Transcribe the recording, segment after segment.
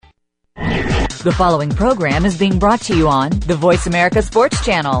The following program is being brought to you on the Voice America Sports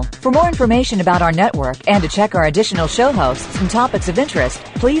Channel. For more information about our network and to check our additional show hosts and topics of interest,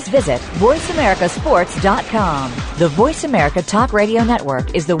 please visit voiceamericasports.com. The Voice America Talk Radio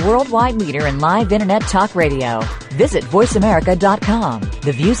Network is the worldwide leader in live Internet talk radio. Visit voiceamerica.com.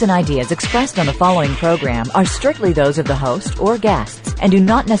 The views and ideas expressed on the following program are strictly those of the host or guests and do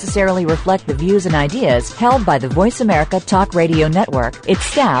not necessarily reflect the views and ideas held by the Voice America Talk Radio Network, its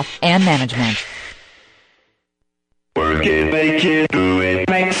staff, and management. Work it, make it, do it,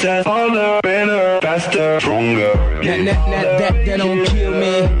 makes us harder, better, faster, stronger. That don't kill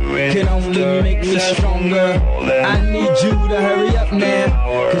me, can only make me stronger. I need you to hurry up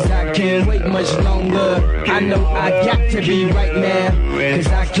now, cause I can't wait much longer. I know I got to be right now, cause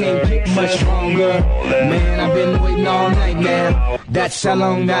I can't get much stronger. Man, I've been waiting all night now, that's how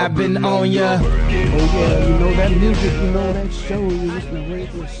long I've been on ya. Oh yeah, you know that music, you know that show, you listen to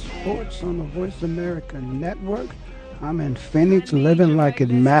Radio Sports on the Voice America Network. I'm in Phoenix, living like it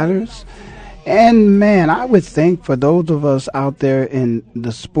matters. And man, I would think for those of us out there in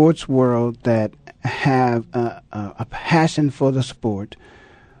the sports world that have a passion for the sport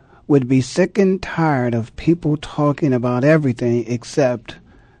would be sick and tired of people talking about everything except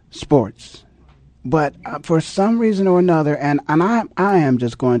sports. But for some reason or another, and I am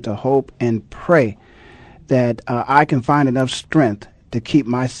just going to hope and pray that I can find enough strength to keep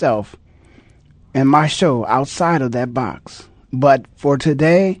myself and my show outside of that box. But for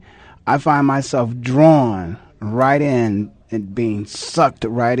today, I find myself drawn right in and being sucked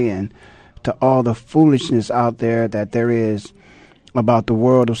right in to all the foolishness out there that there is about the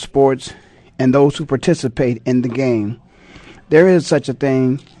world of sports and those who participate in the game. There is such a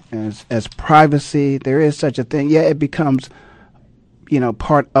thing as privacy. There is such a thing. Yeah, it becomes,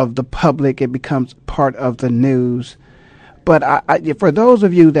 part of the public. It becomes part of the news. But I for those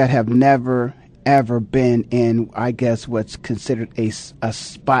of you that have never ever been in, I guess, what's considered a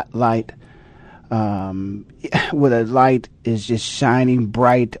spotlight, where the light is just shining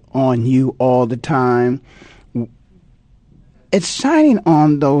bright on you all the time. It's shining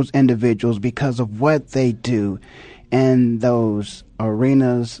on those individuals because of what they do in those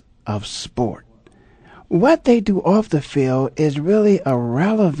arenas of sport. What they do off the field is really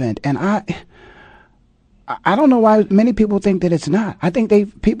irrelevant, and I don't know why many people think that it's not. I think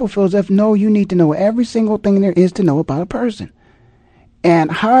people feel as if, no, you need to know every single thing there is to know about a person.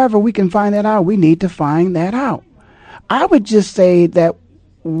 And however we can find that out, we need to find that out. I would just say that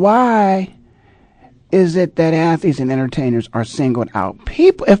why is it that athletes and entertainers are singled out?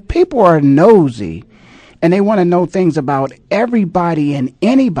 If people are nosy and they want to know things about everybody and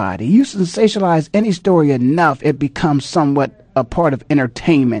anybody, you sensationalize any story enough, it becomes somewhat a part of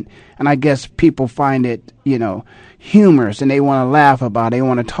entertainment. And I guess people find it, humorous, and they want to laugh about it, they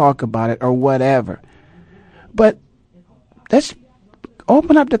want to talk about it or whatever. But let's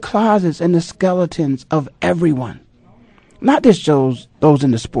open up the closets and the skeletons of everyone, not just those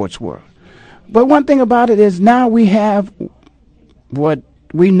in the sports world. But one thing about it is now we have what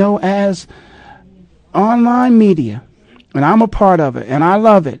we know as online media, and I'm a part of it, and I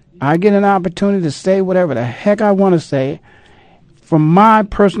love it. I get an opportunity to say whatever the heck I want to say from my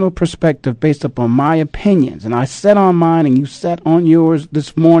personal perspective based upon my opinions. And I sat on mine and you sat on yours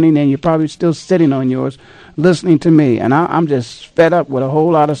this morning, and you're probably still sitting on yours listening to me. And I'm just fed up with a whole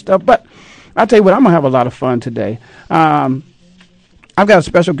lot of stuff. But I'll tell you what, I'm going to have a lot of fun today. I've got a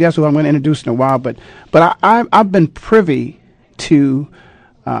special guest who I'm going to introduce in a while, but I've been privy to,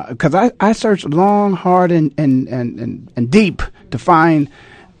 because I searched long, hard, and deep to find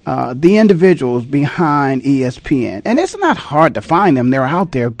the individuals behind ESPN. And it's not hard to find them. They're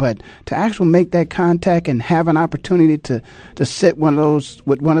out there. But to actually make that contact and have an opportunity to sit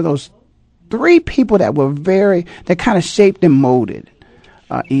with one of those three people that kind of shaped and molded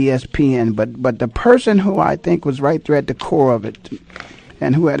ESPN. But the person who I think was right there at the core of it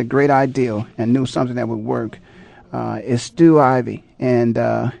and who had a great idea and knew something that would work is Stu Ivey. And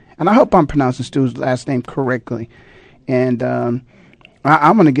I hope I'm pronouncing Stu's last name correctly. And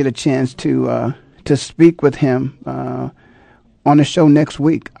I'm going to get a chance to speak with him on the show next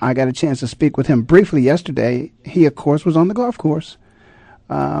week. I got a chance to speak with him briefly yesterday. He, of course, was on the golf course,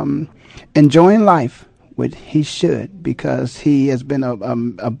 enjoying life, which he should, because he has been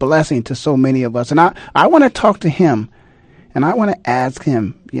a blessing to so many of us. And I want to talk to him, and I want to ask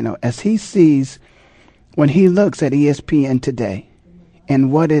him, as he sees, when he looks at ESPN today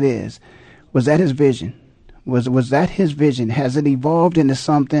and what it is, was that his vision? Was that his vision? Has it evolved into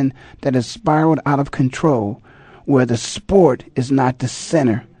something that has spiraled out of control, where the sport is not the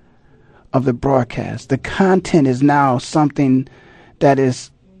center of the broadcast? The content is now something that is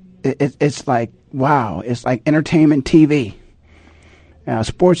it's like, wow, it's like entertainment TV.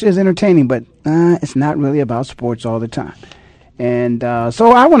 Sports is entertaining, but it's not really about sports all the time. And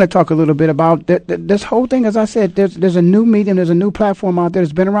so I want to talk a little bit about this whole thing. As I said, there's a new medium, there's a new platform out there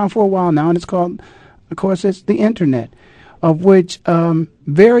that's been around for a while now, and it's called, of course, it's the Internet, of which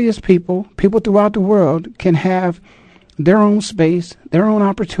various people throughout the world can have their own space, their own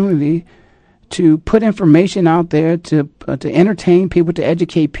opportunity to put information out there, to entertain people, to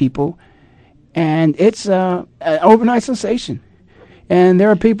educate people. And it's an overnight sensation. And there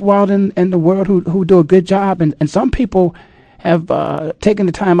are people out in the world who do a good job. And some people have taken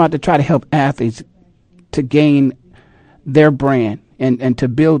the time out to try to help athletes to gain their brand and to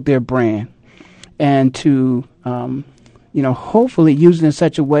build their brand and to, hopefully use it in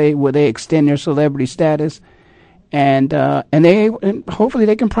such a way where they extend their celebrity status and hopefully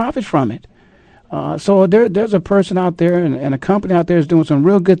they can profit from it. So there's a person out there and a company out there is doing some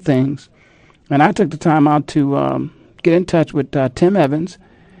real good things. And I took the time out to get in touch with Tim Evans.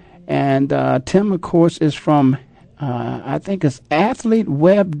 And Tim, of course, is from, I think it's Athlete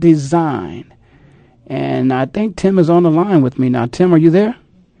Web Design. And I think Tim is on the line with me now. Tim, are you there?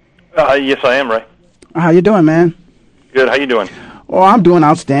 Yes, I am, Ray. How you doing, man? Good. How you doing? Oh, I'm doing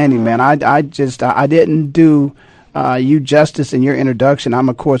outstanding, man. I didn't do you justice in your introduction. I'm,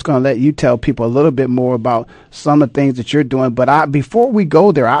 of course, going to let you tell people a little bit more about some of the things that you're doing. But before we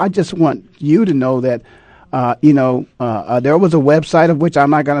go there, I just want you to know that, there was a website of which I'm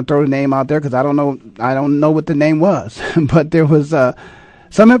not going to throw the name out there because I don't know what the name was. But there was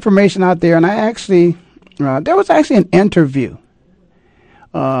some information out there, and there was actually an interview.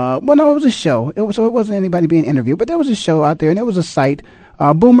 No, it was a show. It wasn't anybody being interviewed, but there was a show out there, and there was a site.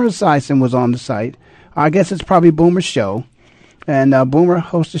 Boomer Esiason was on the site. I guess it's probably Boomer's show, and Boomer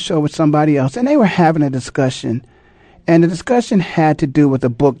hosts a show with somebody else, and they were having a discussion, and the discussion had to do with a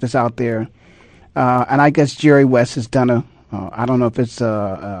book that's out there, and I guess Jerry West has done I don't know if it's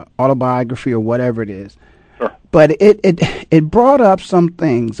a autobiography or whatever it is, sure. But it brought up some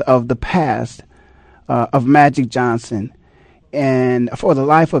things of the past of Magic Johnson, and for the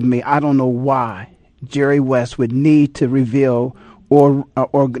life of me, I don't know why Jerry West would need to reveal or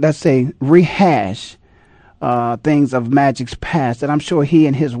let's say rehash things of Magic's past that I'm sure he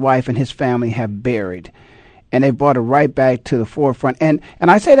and his wife and his family have buried, and they brought it right back to the forefront. And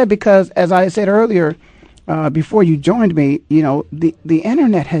I say that because, as I said earlier, before you joined me, the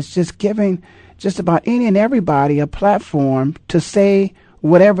internet has just given just about any and everybody a platform to say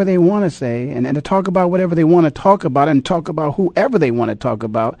whatever they want to say and to talk about whatever they want to talk about and talk about whoever they want to talk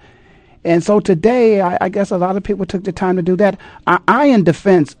about. And so today, I guess a lot of people took the time to do that. I in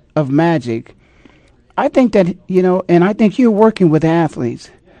defense of Magic, I think that, and I think you're working with athletes,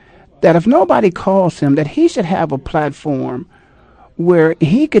 that if nobody calls him, that he should have a platform where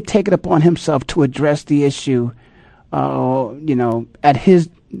he could take it upon himself to address the issue, at his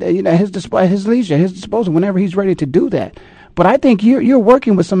leisure, his disposal, whenever he's ready to do that. But I think you're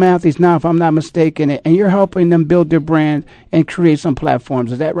working with some athletes now, if I'm not mistaken, and you're helping them build their brand and create some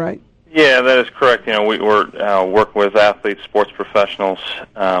platforms. Is that right? Yeah, that is correct. We're working with athletes, sports professionals,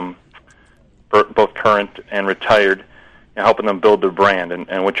 both current and retired, helping them build their brand.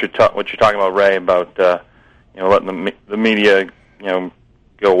 And what you're talking about, Ray, about letting the media go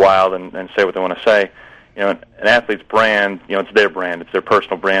wild and say what they want to say. An athlete's brand, it's their brand, it's their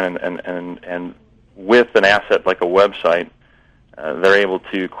personal brand, and with an asset like a website, they're able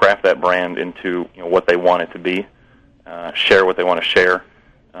to craft that brand into what they want it to be, share what they want to share.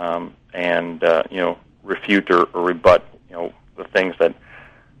 And refute or rebut, the things that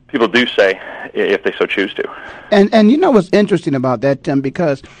people do say if they so choose to. And what's interesting about that, Tim,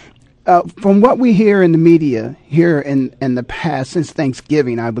 because from what we hear in the media here in the past, since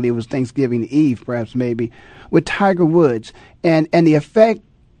Thanksgiving, I believe it was Thanksgiving Eve, perhaps maybe, with Tiger Woods, and the effect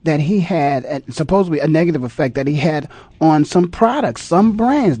that he had, and supposedly a negative effect that he had on some products, some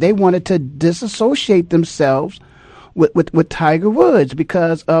brands. They wanted to disassociate themselves with Tiger Woods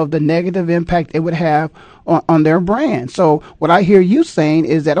because of the negative impact it would have on their brand. So what I hear you saying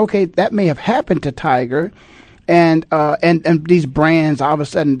is that, okay, that may have happened to Tiger, and these brands, all of a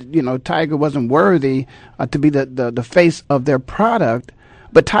sudden, Tiger wasn't worthy to be the face of their product,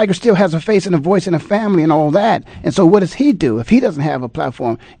 but Tiger still has a face and a voice and a family and all that. And so what does he do? If he doesn't have a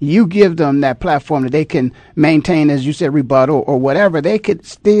platform, you give them that platform that they can maintain, as you said, rebuttal or whatever. They could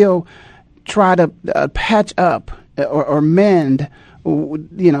still try to patch up or mend, all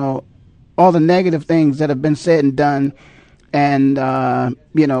the negative things that have been said and done, and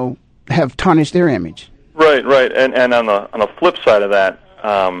have tarnished their image. Right. And on the flip side of that,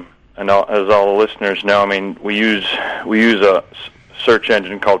 as all the listeners know, we use a search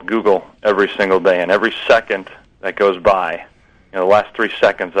engine called Google every single day, and every second that goes by, the last 3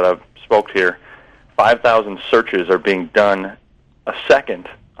 seconds that I've spoke here, 5,000 searches are being done a second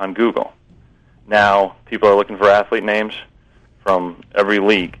on Google. Now, people are looking for athlete names from every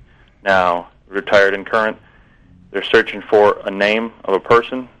league. Now, retired and current, they're searching for a name of a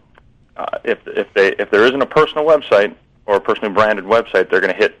person. If there isn't a personal website or a personally branded website, they're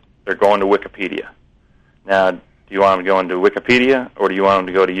going to Wikipedia. Now, do you want them to go into Wikipedia, or do you want them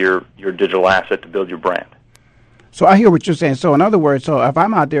to go to your digital asset to build your brand? So I hear what you're saying. So in other words, so if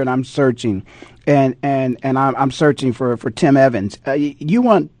I'm out there and I'm searching, and I'm searching for Tim Evans, you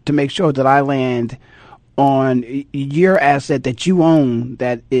want to make sure that I land on your asset that you own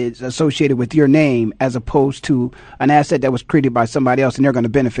that is associated with your name, as opposed to an asset that was created by somebody else and they're going to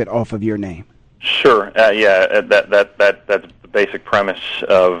benefit off of your name. Sure. That's the basic premise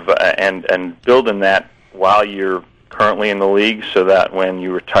of and building that while you're currently in the league, so that when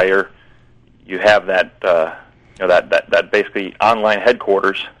you retire, you have that that basically online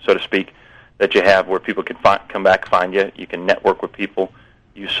headquarters, so to speak, that you have where people can come back, find you. You can network with people,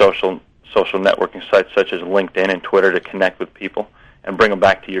 use social networking sites such as LinkedIn and Twitter to connect with people and bring them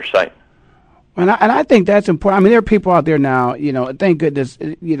back to your site. And I think that's important. I mean, there are people out there now, thank goodness,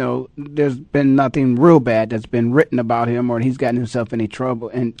 there's been nothing real bad that's been written about him or he's gotten himself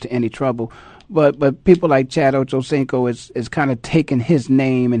into any trouble. But people like Chad Ochocinco is kind of taken his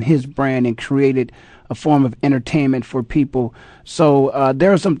name and his brand and created a form of entertainment for people. So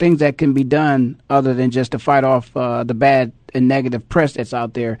there are some things that can be done other than just to fight off the bad and negative press that's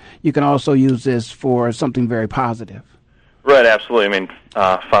out there. You can also use this for something very positive. Right, absolutely. I mean,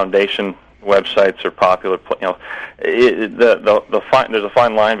 foundation websites are popular. There's a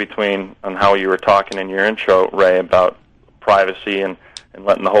fine line between on how you were talking in your intro, Ray, about privacy and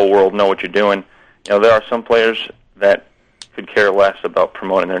letting the whole world know what you're doing. There are some players that could care less about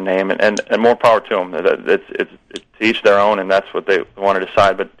promoting their name, and more power to them. It's to each their own, and that's what they want to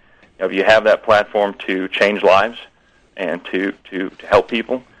decide. But if you have that platform to change lives and to help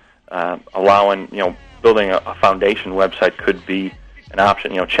people, allowing building a foundation website could be an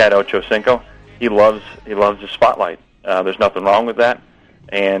option. Chad Ochocinco, he loves the spotlight. There's nothing wrong with that,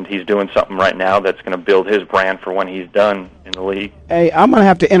 and he's doing something right now that's going to build his brand for when he's done in the league. Hey, I'm going to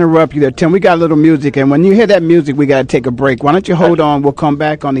have to interrupt you there, Tim. We got a little music, and when you hear that music, we got to take a break. Why don't you hold on? We'll come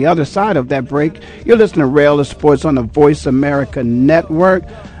back on the other side of that break. You're listening to Rail to Sports on the Voice America Network.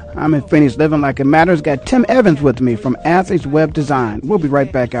 I'm in Phoenix, living like it matters. Got Tim Evans with me from Athletes Web Design. We'll be right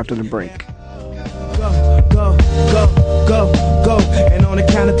back after the break. Go, go, go, go, go, and on the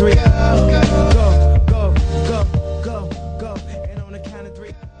count of 3. Go, go, go, go, go, and on the count of 3.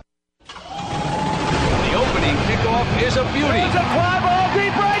 The opening kickoff is a beauty. It's a fly ball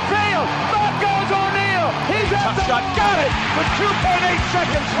deep right field. Back goes O'Neal. He's at the shot. Got it with 2.8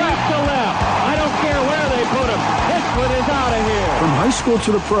 seconds left to left. I don't care where they put him. This one is out of here. From high school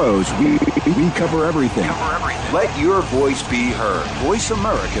to the pros, we cover everything. Let your voice be heard. Voice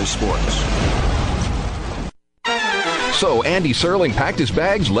America Sports. So Andy Serling packed his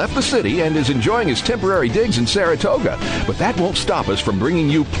bags, left the city, and is enjoying his temporary digs in Saratoga. But that won't stop us from bringing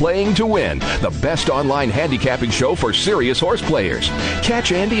you Playing to Win, the best online handicapping show for serious horse players.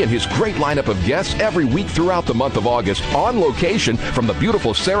 Catch Andy and his great lineup of guests every week throughout the month of August on location from the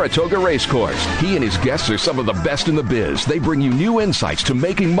beautiful Saratoga Racecourse. He and his guests are some of the best in the biz. They bring you new insights to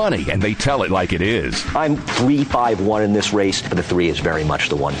making money, and they tell it like it is. I'm 3-5-1 in this race, but the 3 is very much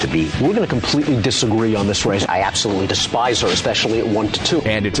the one to beat. We're going to completely disagree on this race. I absolutely despise her, especially at 1-2.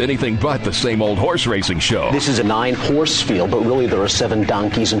 And it's anything but the same old horse racing show. This is a 9-horse field, but really there are 7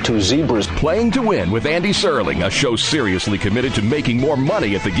 donkeys and 2 zebras. Playing to Win with Andy Serling, a show seriously committed to making more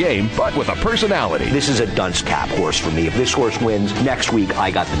money at the game, but with a personality. This is a dunce cap horse for me. If this horse wins, next week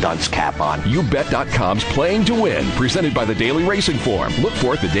I got the dunce cap on. YouBet.com's Playing to Win, presented by the Daily Racing Form. Look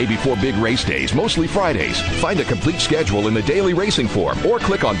for it the day before big race days, mostly Fridays. Find a complete schedule in the Daily Racing Form or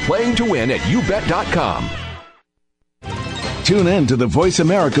click on Playing to Win at YouBet.com. Tune in to the Voice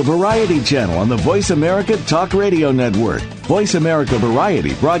America Variety channel on the Voice America Talk Radio Network. Voice America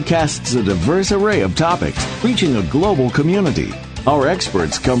Variety broadcasts a diverse array of topics, reaching a global community. Our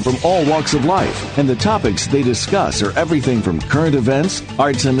experts come from all walks of life, and the topics they discuss are everything from current events,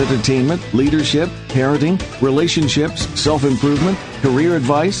 arts and entertainment, leadership, parenting, relationships, self-improvement, career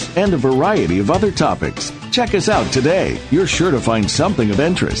advice, and a variety of other topics. Check us out today. You're sure to find something of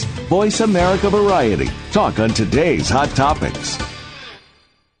interest. Voice America Variety. Talk on today's hot topics.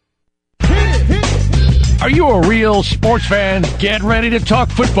 Are you a real sports fan? Get ready to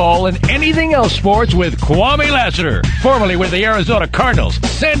talk football and anything else sports with Kwame Lassiter, formerly with the Arizona Cardinals,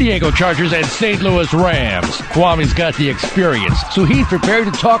 San Diego Chargers, and St. Louis Rams. Kwame's got the experience, so he's prepared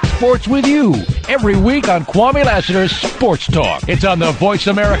to talk sports with you every week on Kwame Lassiter's Sports Talk. It's on the Voice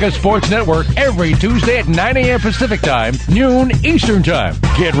America Sports Network every Tuesday at 9 a.m. Pacific Time, noon Eastern Time.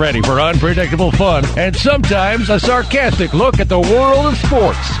 Get ready for unpredictable fun and sometimes a sarcastic look at the world of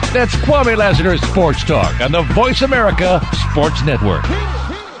sports. That's Kwame Lassiter's Sports Talk on the Voice America Sports Network.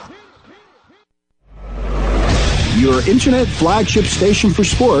 Your internet flagship station for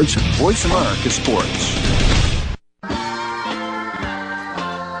sports, Voice America Sports.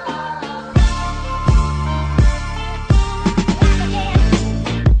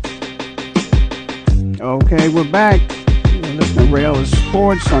 Okay, we're back. You're listening to Rail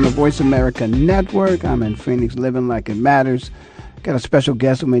Sports on the Voice America Network. I'm in Phoenix, living like it matters. Got a special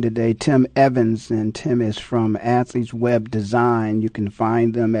guest with me today, Tim Evans, and Tim is from Athletes Web Design. You can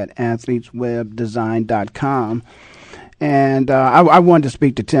find them at athleteswebdesign.com. And I wanted to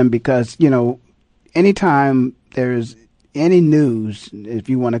speak to Tim because, you know, anytime there's any news, if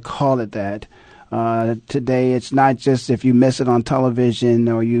you want to call it that, today it's not just if you miss it on television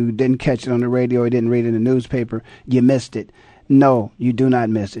or you didn't catch it on the radio or you didn't read it in the newspaper, you missed it. No, you do not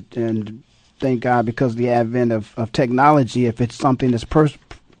miss it. And thank God, because of the advent of technology, if it's something that's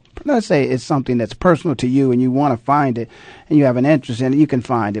let's say it's something that's personal to you and you want to find it and you have an interest in it, you can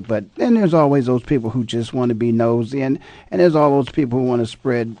find it. But then there's always those people who just want to be nosy, and there's all those people who want to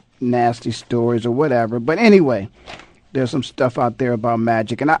spread nasty stories or whatever. But anyway, there's some stuff out there about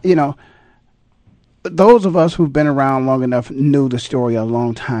Magic. And, those of us who've been around long enough knew the story a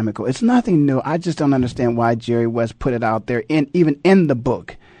long time ago. It's nothing new. I just don't understand why Jerry West put it out there, even in the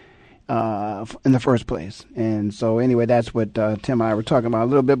book. In the first place. And so anyway, that's what Tim and I were talking about a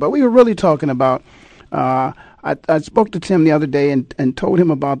little bit. But we were really talking about, I spoke to Tim the other day and told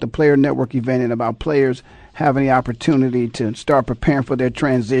him about the Player Network event and about players having the opportunity to start preparing for their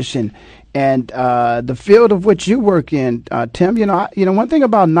transition. And the field of which you work in, Tim, one thing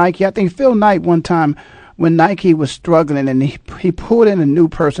about Nike, I think Phil Knight one time when Nike was struggling and he pulled in a new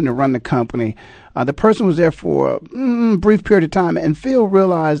person to run the company. The person was there for a brief period of time, and Phil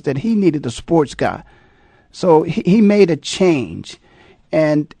realized that he needed a sports guy. So he made a change,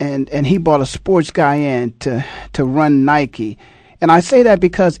 and he brought a sports guy in to run Nike. And I say that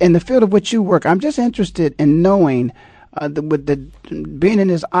because in the field of which you work, I'm just interested in knowing, being in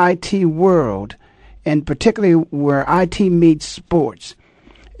this IT world, and particularly where IT meets sports,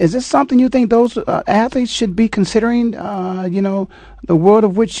 is this something you think those athletes should be considering, the world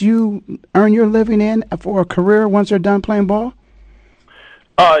of which you earn your living in for a career once they're done playing ball?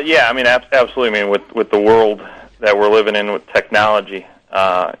 Yeah, I mean, absolutely. I mean, with the world that we're living in with technology,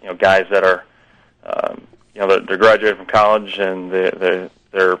 guys that are, they're graduating from college and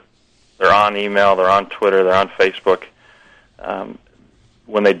they're on email, they're on Twitter, they're on Facebook.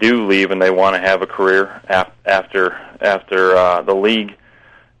 When they do leave and they want to have a career after the league,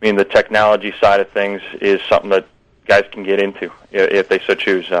 I mean, the technology side of things is something that guys can get into if they so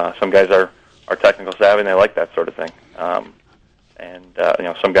choose. Some guys are technical savvy and they like that sort of thing, some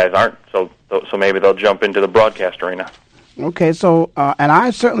guys aren't. So maybe they'll jump into the broadcast arena. Okay, so and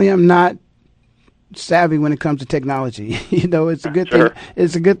I certainly am not savvy when it comes to technology. It's a good thing.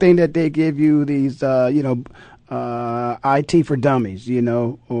 It's a good thing that they give you these, IT for dummies,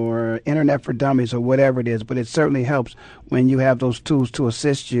 or internet for dummies, or whatever it is. But it certainly helps when you have those tools to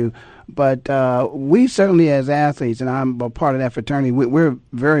assist you. But we certainly, as athletes, and I'm a part of that fraternity, we're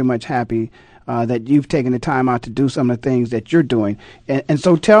very much happy that you've taken the time out to do some of the things that you're doing. And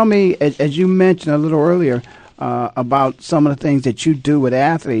so tell me, as you mentioned a little earlier, about some of the things that you do with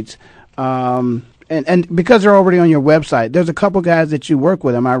athletes. And because they're already on your website, there's a couple guys that you work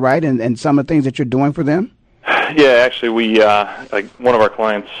with, am I right? And some of the things that you're doing for them? Yeah, actually, we like one of our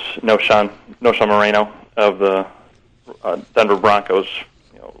clients, Noshan Moreno of the Denver Broncos,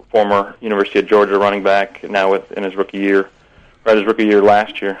 former University of Georgia running back, now in his rookie year,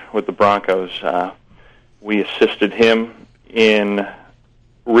 last year with the Broncos. We assisted him in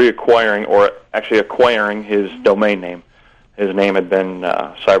reacquiring, or actually acquiring, his domain name. His name had been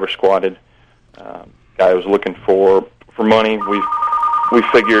cyber squatted. Guy was looking for money. We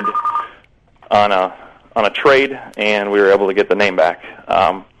figured on a trade, and we were able to get the name back.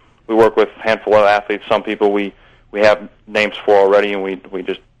 We work with a handful of athletes. Some people we have names for already, and we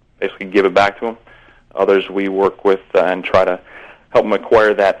just basically give it back to them. Others we work with and try to help them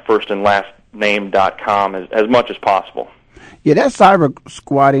acquire that first and last name.com as much as possible. Yeah, that cyber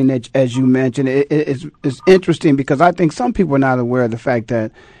squatting, as you mentioned, is interesting because I think some people are not aware of the fact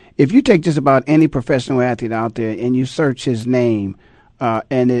that, if you take just about any professional athlete out there and you search his name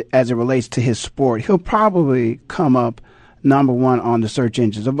as it relates to his sport, he'll probably come up number one on the search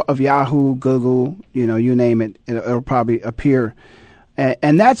engines of Yahoo, Google, you name it. It'll probably appear.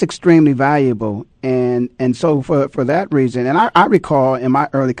 And that's extremely valuable. And so for that reason, and I recall in my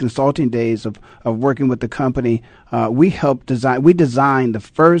early consulting days of working with the company, we designed the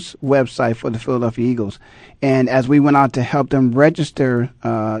first website for the Philadelphia Eagles. And as we went out to help them register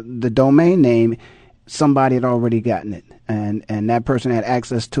the domain name, somebody had already gotten it. And that person had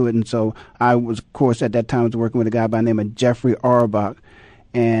access to it. And so I was, of course, at that time was working with a guy by the name of Jeffrey Auerbach.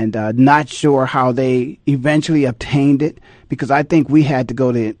 And not sure how they eventually obtained it, because I think we had to go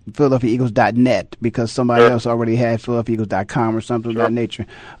to PhiladelphiaEagles.net because somebody else already had PhiladelphiaEagles.com or something of that nature.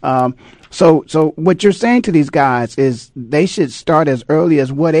 So what you're saying to these guys is they should start as early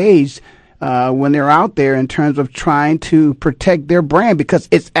as what age when they're out there in terms of trying to protect their brand, because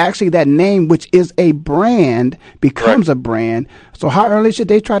it's actually that name, which is a brand, becomes a brand. So how early should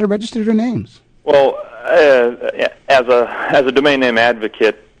they try to register their names? Well, as a domain name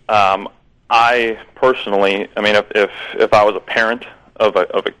advocate, I personally, I mean, if I was a parent of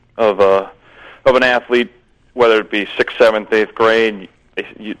an athlete, whether it be 6th, 7th, 8th grade,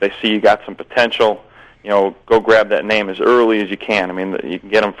 they see you got some potential, go grab that name as early as you can. I mean, you can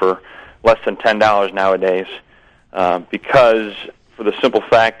get them for less than $10 nowadays, because for the simple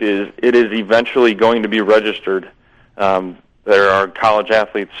fact is it is eventually going to be registered. There are college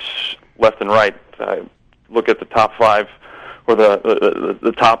athletes left and right. Look at the top 5 or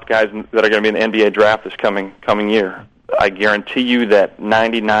the top guys that are going to be in the NBA draft this coming year. I guarantee you that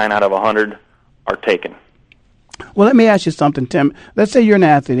 99 out of 100 are taken. Well, let me ask you something, Tim. Let's say you're an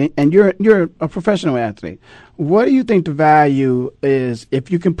athlete and you're a professional athlete. What do you think the value is,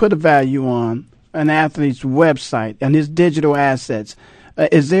 if you can put a value on an athlete's website and his digital assets?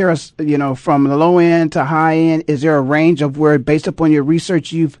 Is there from the low end to high end, is there a range of where, based upon your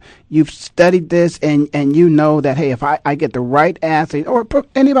research, you've studied this and you know that, hey, if I get the right athlete or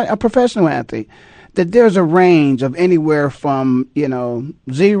anybody, a professional athlete, that there's a range of anywhere from,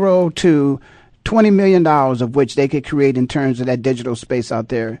 $0 to $20 million of which they could create in terms of that digital space out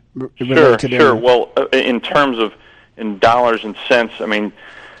there? Sure. Well, in dollars and cents, I mean,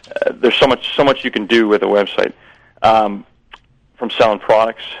 there's so much you can do with a website. From selling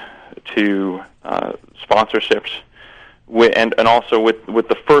products to sponsorships, and also with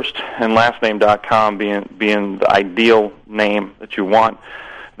the first and last name.com being the ideal name that you want.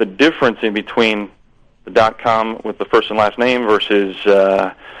 The difference in between the .com with the first and last name versus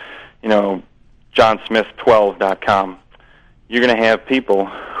johnsmith12.com, you're going to have people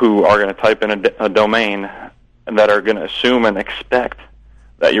who are going to type in a domain and that are going to assume and expect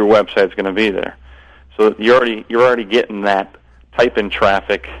that your website is going to be there. So you're already getting that type-in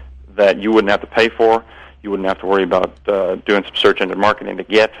traffic that you wouldn't have to pay for, you wouldn't have to worry about doing some search engine marketing to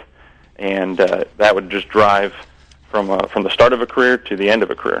get, and that would just drive from the start of a career to the end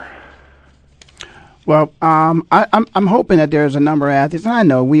of a career. Well, I'm hoping that there's a number of athletes, and I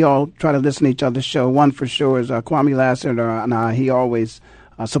know we all try to listen to each other's show. One for sure is Kwame Lassiter, and he always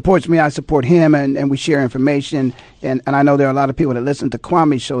supports me. I support him, and we share information. And I know there are a lot of people that listen to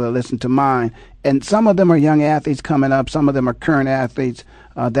Kwame's show that listen to mine. And some of them are young athletes coming up. Some of them are current athletes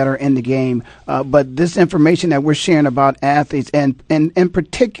that are in the game. But this information that we're sharing about athletes, and in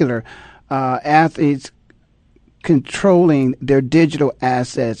particular, athletes controlling their digital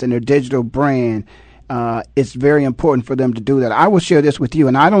assets and their digital brand, it's very important for them to do that. I will share this with you,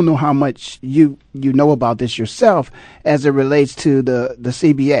 and I don't know how much you know about this yourself as it relates to the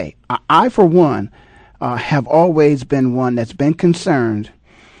CBA. I, for one, have always been one that's been concerned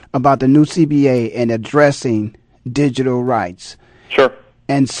about the new CBA and addressing digital rights. Sure.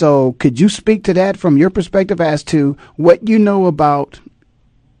 And so could you speak to that from your perspective as to what you know about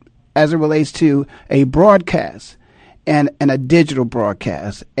as it relates to a broadcast and a digital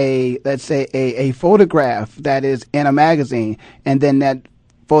broadcast, let's say a photograph that is in a magazine, and then that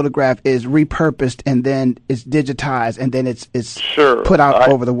photograph is repurposed and then it's digitized and then it's put out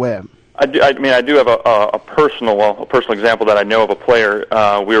over the web? I do have a personal example that I know of a player.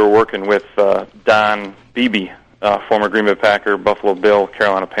 We were working with Don Beebe, former Green Bay Packer, Buffalo Bill,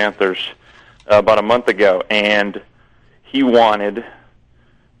 Carolina Panthers, about a month ago, and he wanted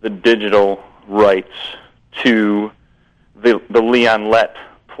the digital rights to the Leon Lett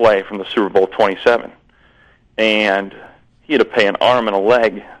play from the Super Bowl 27, and he had to pay an arm and a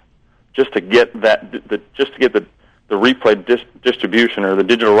leg just to get the replay distribution or the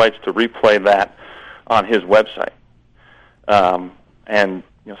digital rights to replay that on his website. And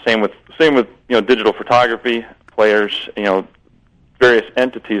same with digital photography. Players various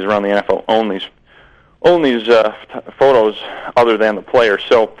entities around the NFL own these photos other than the player.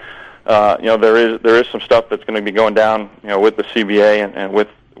 So, there is some stuff that's going to be going down, with the CBA and with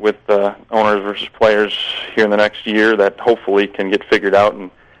owners versus players here in the next year that hopefully can get figured out, and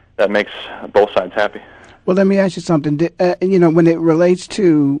that makes both sides happy. Well, let me ask you something. When it relates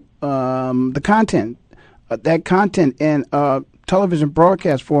to the content, that content in television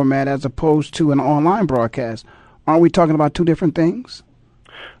broadcast format as opposed to an online broadcast, aren't we talking about two different things?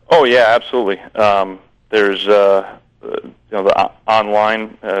 Oh yeah, absolutely. There's the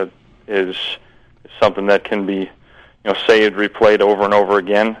online is something that can be saved, replayed over and over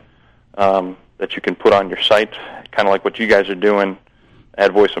again, that you can put on your site, kind of like what you guys are doing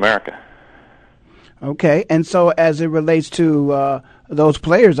at Voice America. Okay, and so as it relates to those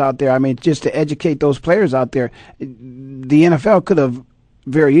players out there, I mean, just to educate those players out there, the NFL could have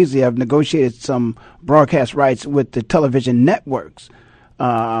very easily have negotiated some broadcast rights with the television networks.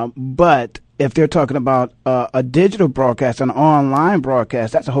 But if they're talking about a digital broadcast, an online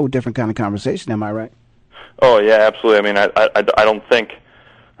broadcast, that's a whole different kind of conversation. Am I right? Oh yeah, absolutely. I mean, I don't think.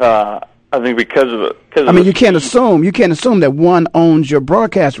 I think because you can't assume that one owns your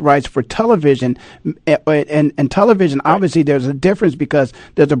broadcast rights for television, and television. Obviously, there's a difference because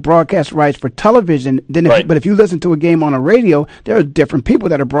there's a broadcast rights for television. But if you listen to a game on a radio, there are different people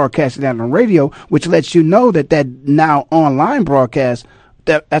that are broadcasting that on the radio, which lets you know that now online broadcast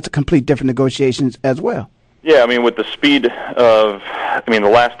that's a complete different negotiations as well. Yeah, I mean, with the speed of, the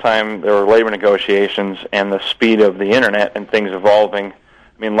last time there were labor negotiations and the speed of the internet and things evolving.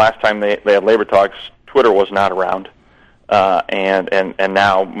 I mean, last time they had labor talks, Twitter was not around, and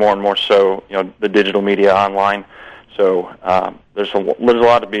now more and more so, the digital media online. So there's a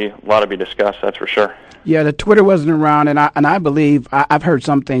lot to be discussed. That's for sure. Yeah, the Twitter wasn't around, and I believe I've heard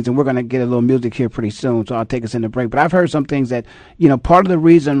some things, and we're going to get a little music here pretty soon, so I'll take us in the break. But I've heard some things that part of the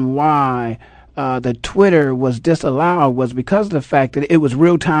reason why the Twitter was disallowed was because of the fact that it was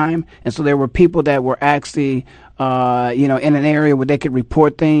real time, and so there were people that were actually in an area where they could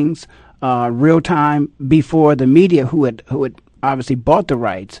report things real time before the media who had obviously bought the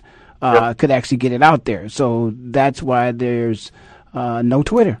rights could actually get it out there. So that's why there's no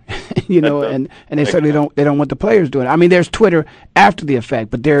Twitter, and they certainly don't want the players doing it. I mean, there's Twitter after the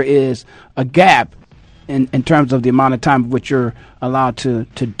effect, but there is a gap in terms of the amount of time which you're allowed to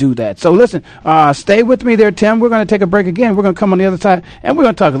do that. So listen, stay with me there, Tim. We're going to take a break again. We're going to come on the other side, and we're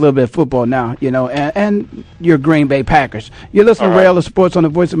going to talk a little bit of football now, and your Green Bay Packers. You're listening to Rail of Sports on the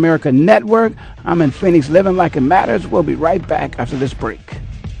Voice America Network. I'm in Phoenix, living like it matters. We'll be right back after this break.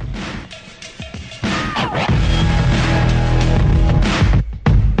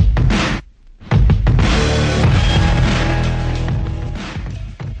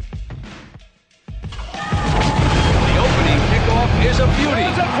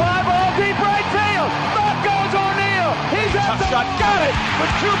 With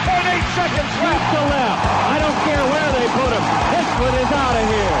 2.8 seconds left to left. I don't care where they put him. This one is out of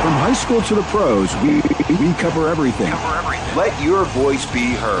here. From high school to the pros, we cover everything. Let your voice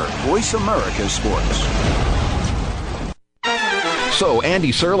be heard. Voice America Sports. So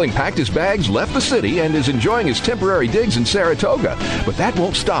Andy Serling packed his bags, left the city, and is enjoying his temporary digs in Saratoga. But that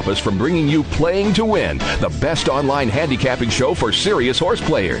won't stop us from bringing you Playing to Win, the best online handicapping show for serious horse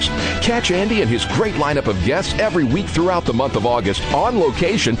players. Catch Andy and his great lineup of guests every week throughout the month of August on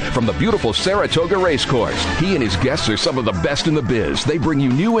location from the beautiful Saratoga Racecourse. He and his guests are some of the best in the biz. They bring you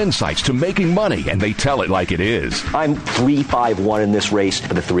new insights to making money, and they tell it like it is. I'm 3-5-1 in this race,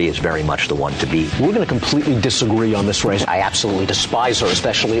 but the 3 is very much the one to beat. We're going to completely disagree on this race. I absolutely despise her,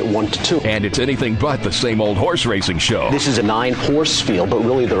 especially at 1-2. And it's anything but the same old horse racing show. This is a 9-horse field, but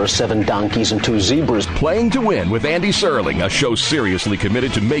really there are 7 donkeys and 2 zebras. Playing to Win with Andy Serling, a show seriously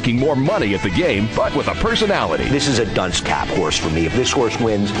committed to making more money at the game, but with a personality. This is a dunce cap horse for me. If this horse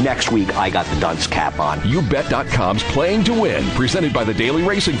wins, next week I got the dunce cap on. YouBet.com's Playing to Win, presented by the Daily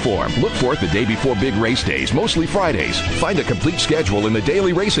Racing Form. Look for it the day before big race days, mostly Fridays. Find a complete schedule in the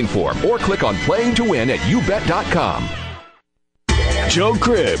Daily Racing Form or click on Playing to Win at YouBet.com. Joe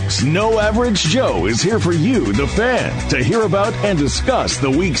Cribbs, No Average Joe, is here for you, the fan, to hear about and discuss the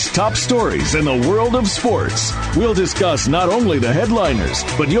week's top stories in the world of sports. We'll discuss not only the headliners,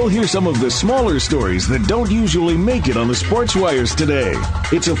 but you'll hear some of the smaller stories that don't usually make it on the sports wires today.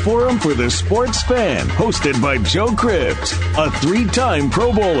 It's a forum for the sports fan, hosted by Joe Cribbs, a 3-time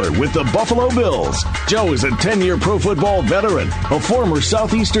Pro Bowler with the Buffalo Bills. Joe is a 10-year pro football veteran, a former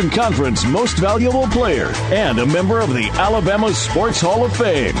Southeastern Conference Most Valuable Player, and a member of the Alabama Sports Sports Hall of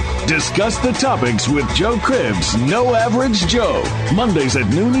Fame. Discuss the topics with Joe Cribbs, No Average Joe. Mondays at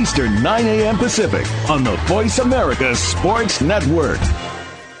noon Eastern, 9 a.m. Pacific on the Voice America Sports Network.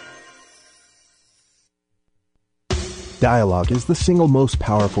 Dialogue is the single most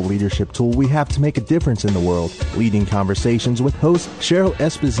powerful leadership tool we have to make a difference in the world. Leading Conversations with host Cheryl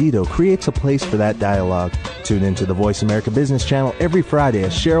Esposito creates a place for that dialogue. Tune into the Voice America Business Channel every Friday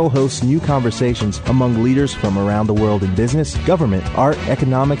as Cheryl hosts new conversations among leaders from around the world in business, government, art,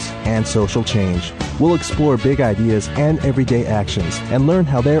 economics, and social change. We'll explore big ideas and everyday actions and learn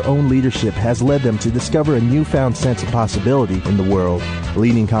how their own leadership has led them to discover a newfound sense of possibility in the world.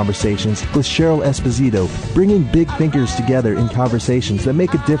 Leading Conversations with Cheryl Esposito, bringing big thinkers together in conversations that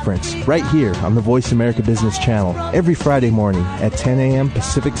make a difference right here on the Voice America Business Channel every Friday morning at 10 a.m.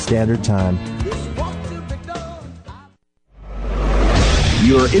 Pacific Standard Time.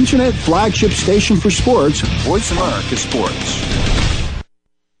 Your internet flagship station for sports, Voice America Sports.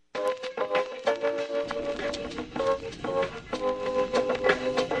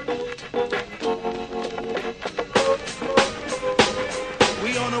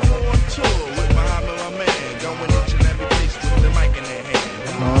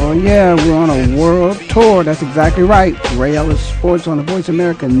 Yeah, we're on a world tour. That's exactly right. Ray Ellis Sports on the Voice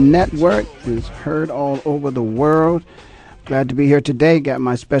America Network is heard all over the world. Glad to be here today. Got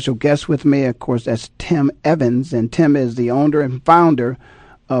my special guest with me. Of course, that's Tim Evans. And Tim is the owner and founder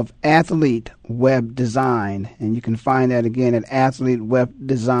of Athlete Web Design. And you can find that again at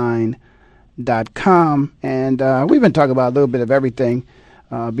athletewebdesign.com. And we've been talking about a little bit of everything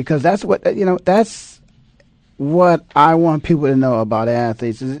because that's what, that's what I want people to know about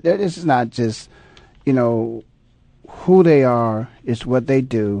athletes. This is not just, who they are, it's what they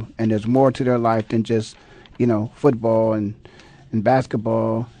do, and there's more to their life than just, football and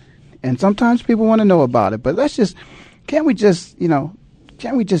basketball. And sometimes people want to know about it, but can't we just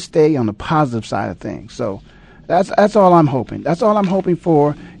stay on the positive side of things? So that's all I'm hoping. That's all I'm hoping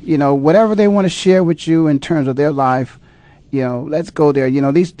for. Whatever they want to share with you in terms of their life, let's go there.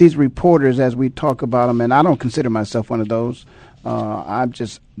 These reporters, as we talk about them, and I don't consider myself one of those.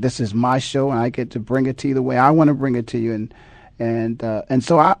 This is my show, and I get to bring it to you the way I want to bring it to you. And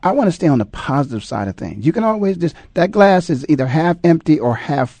so I want to stay on the positive side of things. You can always that glass is either half empty or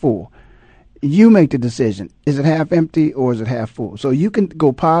half full. You make the decision. Is it half empty or is it half full? So you can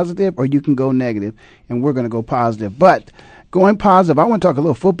go positive or you can go negative, and we're going to go positive. But going positive, I want to talk a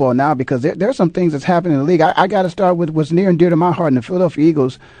little football now because there are some things that's happening in the league. I got to start with what's near and dear to my heart in the Philadelphia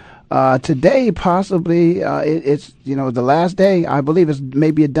Eagles. Today, possibly, it's the last day. I believe it's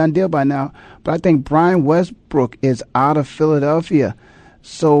maybe a done deal by now. But I think Brian Westbrook is out of Philadelphia.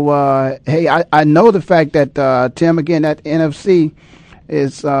 So, hey, I know the fact that, Tim, again, that NFC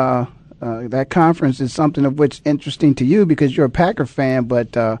is that conference is something of which interesting to you because you're a Packer fan.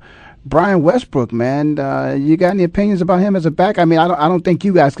 But Brian Westbrook, man, you got any opinions about him as a back? I mean, I don't think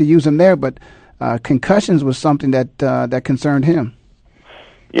you guys could use him there, but concussions was something that concerned him.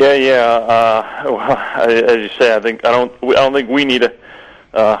 Yeah. Well, as you say, I don't think we need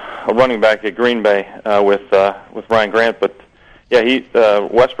a running back at Green Bay with Ryan Grant, but yeah,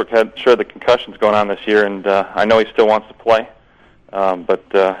 Westbrook had the concussions going on this year, and I know he still wants to play, but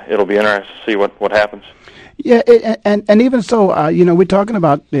it'll be interesting to see what happens. Yeah, and even so, we're talking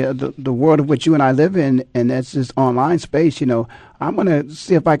about the world of which you and I live in, and that's this online space. I'm going to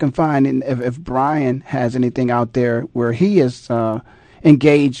see if I can find if Brian has anything out there where he is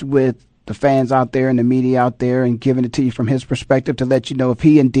engaged with the fans out there and the media out there and giving it to you from his perspective to let you know if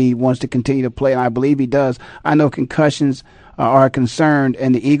he indeed wants to continue to play, and I believe he does. I know concussions are concerned,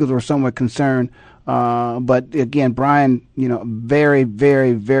 and the Eagles were somewhat concerned. But again, Brian, very,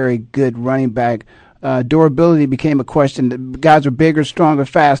 very, very good running back. Durability became a question. The guys are bigger, stronger,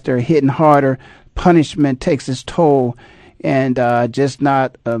 faster, hitting harder. Punishment takes its toll, and just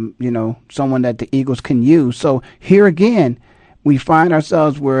not, someone that the Eagles can use. So here again, we find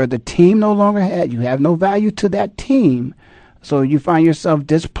ourselves where the team no longer you have no value to that team. So you find yourself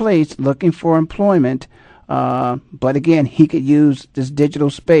displaced, looking for employment. But again, he could use this digital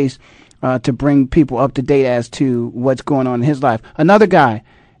space to bring people up to date as to what's going on in his life. Another guy,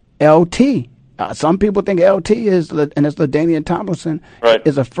 LT. Some people think LT and it's LaDainian Tomlinson, right,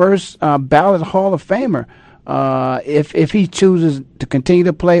 is a first ballot Hall of Famer if he chooses to continue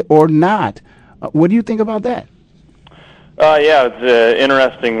to play or not. What do you think about that? It's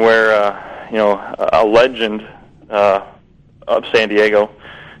interesting where a legend of San Diego,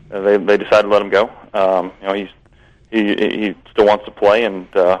 they decided to let him go. He still wants to play and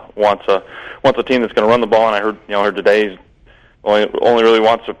wants a team that's going to run the ball. And I heard today he's only really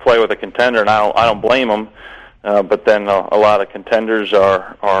wants to play with a contender, and I don't blame him. but then a lot of contenders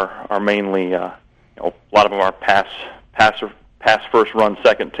are mainly a lot of them are pass first, run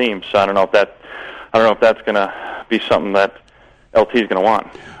second teams. So I don't know if that's going to be something that LT is going to want.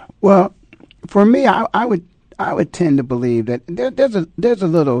 Well, for me, I would tend to believe that there's a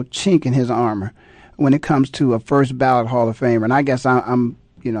little chink in his armor when it comes to a first ballot Hall of Famer, and I guess I'm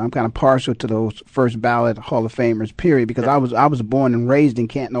kind of partial to those first ballot Hall of Famers, period, because I was born and raised in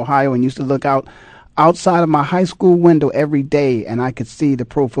Canton, Ohio, and used to look outside of my high school window every day, and I could see the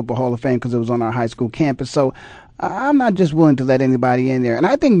Pro Football Hall of Fame because it was on our high school campus. So I'm not just willing to let anybody in there. And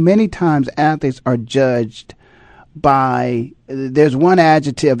I think many times athletes are judged by, there's one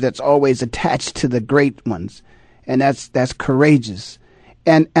adjective that's always attached to the great ones, and that's courageous.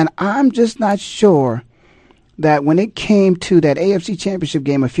 And I'm just not sure that when it came to that AFC Championship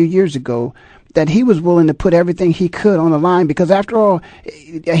game a few years ago, that he was willing to put everything he could on the line, because after all,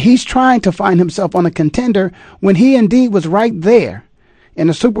 he's trying to find himself on a contender when he indeed was right there. And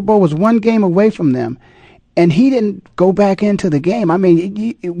the Super Bowl was one game away from them. And he didn't go back into the game. I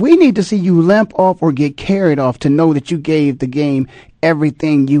mean, we need to see you limp off or get carried off to know that you gave the game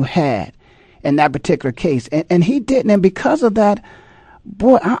everything you had in that particular case. And he didn't. And because of that,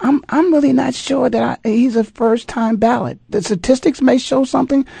 boy, I'm really not sure that he's a first-time ballot. The statistics may show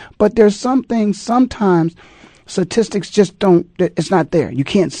something, but there's some things sometimes statistics just don't. It's not there. You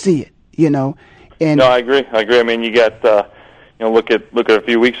can't see it. And no, I agree. I mean, you got look at a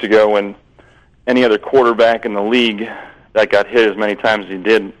few weeks ago when any other quarterback in the league that got hit as many times as he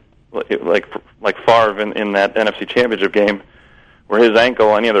did, like Favre in that NFC Championship game, where his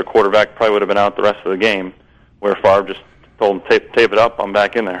ankle, any other quarterback probably would have been out the rest of the game, where Favre just told him, tape it up, I'm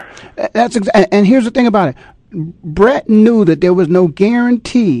back in there. And here's the thing about it. Brett knew that there was no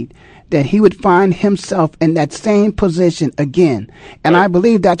guarantee that he would find himself in that same position again. And right. I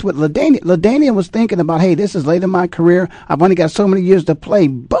believe that's what LaDainian was thinking about. Hey, this is late in my career. I've only got so many years to play.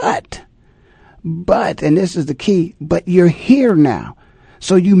 But, and this is the key, but you're here now.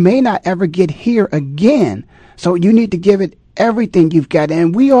 So you may not ever get here again. So you need to give it everything you've got.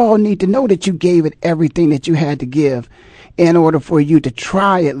 And we all need to know that you gave it everything that you had to give in order for you to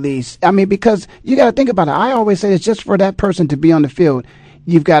try at least. I mean, because you got to think about it. I always say it's just for that person to be on the field.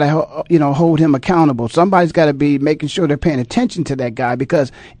 You've got to, hold him accountable. Somebody's got to be making sure they're paying attention to that guy,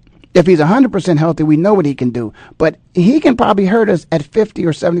 because if he's 100% healthy, we know what he can do. But he can probably hurt us at 50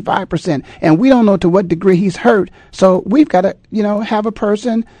 or 75%, and we don't know to what degree he's hurt. So we've got to, have a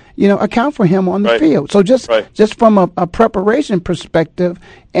person, account for him on the field. So just from a preparation perspective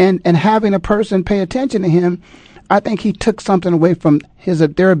and having a person pay attention to him, I think he took something away from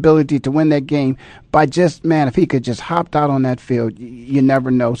their ability to win that game by if he could just hopped out on that field, you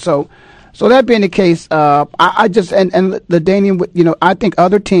never know. So that being the case, I just and LaDainian, I think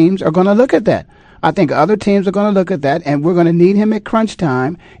other teams are going to look at that. And we're going to need him at crunch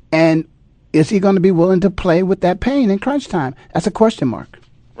time. And is he going to be willing to play with that pain in crunch time? That's a question mark.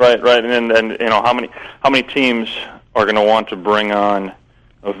 Right, and how many teams are going to want to bring on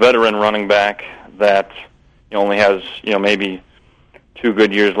a veteran running back that only has maybe 2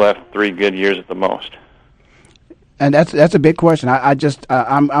 good years left, 3 good years at the most? And that's a big question.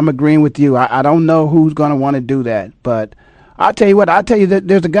 I'm agreeing with you. I don't know who's going to want to do that, but I'll tell you that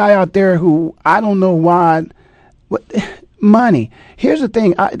there's a guy out there who I don't know why. Money. Here's the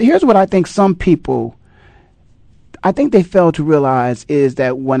thing. Here's what I think some people, I think they fail to realize is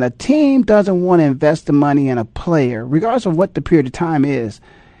that when a team doesn't want to invest the money in a player, regardless of what the period of time is,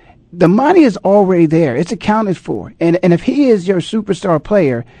 the money is already there. It's accounted for. And if he is your superstar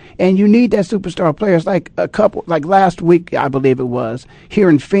player and you need that superstar player, it's like last week, I believe it was, here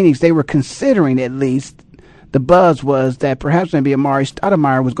in Phoenix, they were considering, at least the buzz was, that perhaps maybe Amari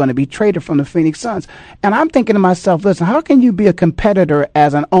Stoudemire was going to be traded from the Phoenix Suns. And I'm thinking to myself, listen, how can you be a competitor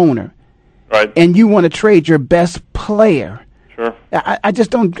as an owner? Right. And you want to trade your best player? Sure. I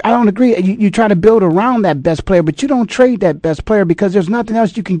don't agree. You try to build around that best player, but you don't trade that best player, because there's nothing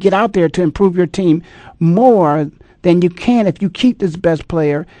else you can get out there to improve your team more than you can if you keep this best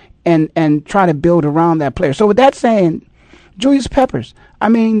player and try to build around that player. So with that saying, Julius Peppers, I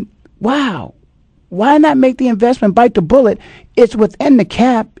mean, wow. Why not make the investment, bite the bullet? It's within the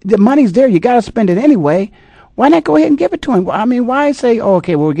cap. The money's there. You got to spend it anyway. Why not go ahead and give it to him? I mean, why say,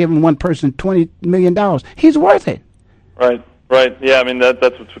 we're giving one person $20 million? He's worth it. Right. Yeah, I mean, that's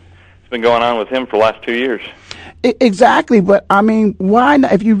what's been going on with him for the last 2 years. Exactly. But, I mean, why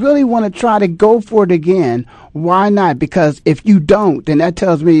not? If you really want to try to go for it again, why not? Because if you don't, then that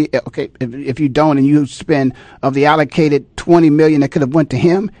tells me, if you don't and you spend of the allocated $20 million that could have went to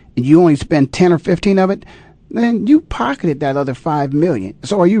him, and you only spend 10 or 15 of it, then you pocketed that other $5 million.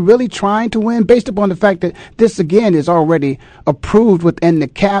 So are you really trying to win based upon the fact that this again is already approved within the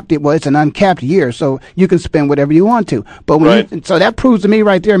cap? Well, it's an uncapped year, so you can spend whatever you want to. But when so that proves to me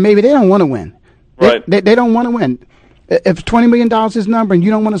right there, maybe they don't want to win. They don't want to win. If $20 million is his number and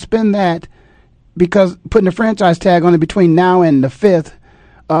you don't want to spend that because putting a franchise tag on it between now and the 5th,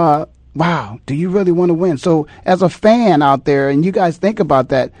 wow, do you really want to win? So as a fan out there, and you guys think about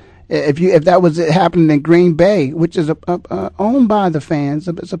that, if that was happening in Green Bay, which is owned by the fans,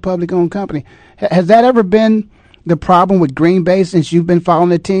 it's a public owned company, has that ever been the problem with Green Bay since you've been following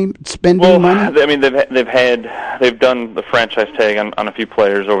the team, spending money? I mean, they've done the franchise tag on a few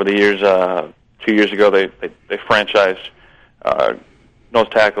players over the years. 2 years ago, they franchised nose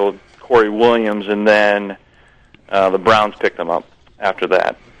tackle Corey Williams, and then the Browns picked them up after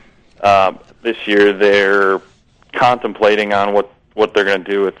that. This year, they're contemplating on what they're going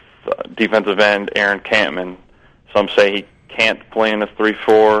to do with defensive end Aaron Campman. Some say he can't play in a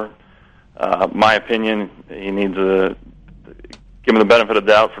 3-4. My opinion, he needs to give him the benefit of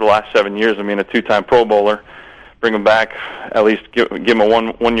the doubt for the last 7 years. I mean, a 2-time Pro Bowler. Bring him back. At least give him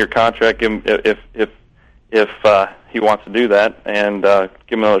a one-year contract. Give him if he wants to do that, and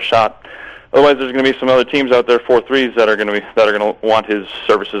give him another shot. Otherwise, there's going to be some other teams out there, 4-3s, that are going to want his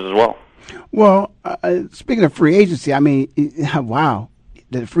services as well. Well, speaking of free agency, I mean, wow.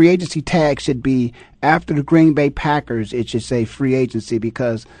 The free agency tag should be after the Green Bay Packers. It should say free agency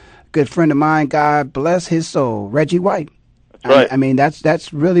because a good friend of mine, God bless his soul, Reggie White. That's right. I mean,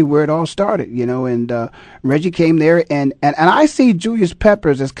 that's really where it all started, you know. And Reggie came there, and I see Julius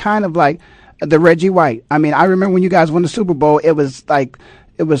Peppers as kind of like the Reggie White. I mean, I remember when you guys won the Super Bowl, it was like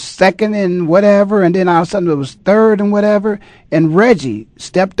it was second and whatever, and then all of a sudden it was third and whatever. And Reggie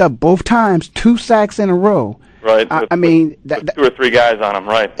stepped up both times, 2 sacks in a row. Right. I mean, with 2 or 3 guys on him,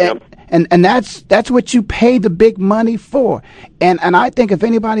 right? Yep. And that's what you pay the big money for. And I think if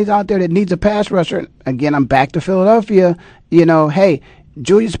anybody's out there that needs a pass rusher, again, I'm back to Philadelphia. You know, hey,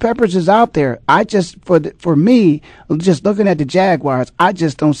 Julius Peppers is out there. I just for me, just looking at the Jaguars, I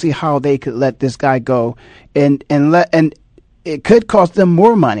just don't see how they could let this guy go, and it could cost them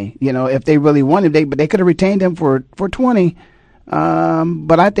more money. You know, if they really wanted, but they could have retained him for 20.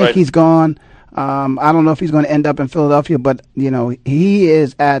 But I think he's gone. I don't know if he's going to end up in Philadelphia, but, you know, he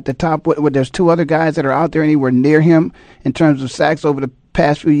is at the top. There's 2 other guys that are out there anywhere near him in terms of sacks over the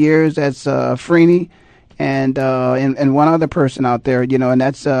past few years. That's Freeney and one other person out there, you know, and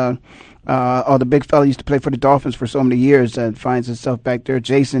that's the big fella used to play for the Dolphins for so many years and finds himself back there,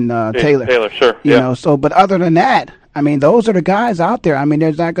 Jason Taylor. Taylor, sure. You know, so, but other than that, I mean, those are the guys out there. I mean,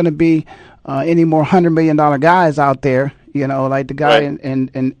 there's not going to be any more $100 million guys out there. You know, like the guy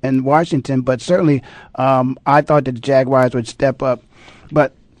in Washington, but certainly I thought that the Jaguars would step up,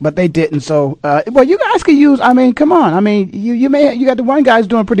 but they didn't. So, well, you guys could use. I mean, come on. I mean, you got the one guy's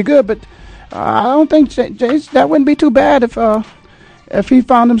doing pretty good, but I don't think Jace, that wouldn't be too bad if he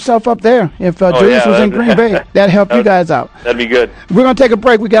found himself up there. If Julius was in Green Bay, that'd help you guys out. That'd be good. We're gonna take a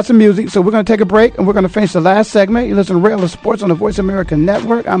break. We got some music, so we're gonna take a break, and we're gonna finish the last segment. You listen to Rail of Sports on the Voice America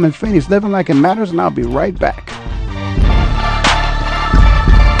Network. I'm in Phoenix, living like it matters, and I'll be right back.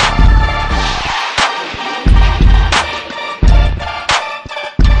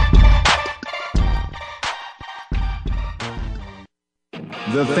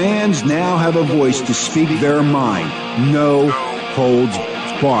 The fans now have a voice to speak their mind. No holds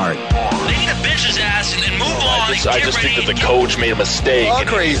barred. They need to bench his ass and move on. I just think that the coach made a mistake. Oh,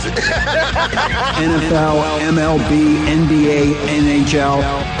 crazy. NFL, MLB, NBA, NHL.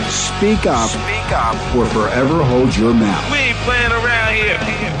 Speak up or forever hold your mouth. We ain't playing around here.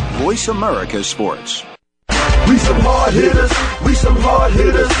 Voice America Sports. We some hard hitters. We some hard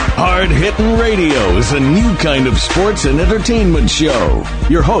hitters. Hard Hittin' Radio is a new kind of sports and entertainment show.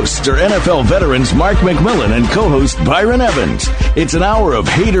 Your hosts are NFL veterans Mark McMillan and co-host Byron Evans. It's an hour of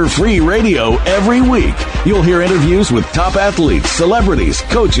hater-free radio every week. You'll hear interviews with top athletes, celebrities,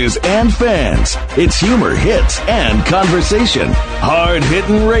 coaches, and fans. It's humor, hits, and conversation. Hard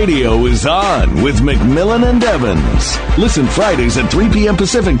Hittin' Radio is on with McMillan and Evans. Listen Fridays at 3 p.m.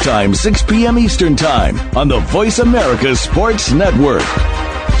 Pacific Time, 6 p.m. Eastern Time on the Voice America Sports Network.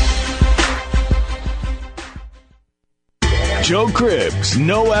 Joe Cribbs,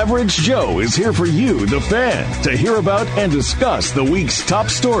 No Average Joe, is here for you, the fan, to hear about and discuss the week's top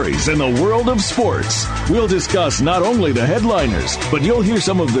stories in the world of sports. We'll discuss not only the headliners, but you'll hear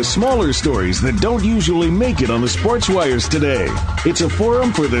some of the smaller stories that don't usually make it on the sports wires today. It's a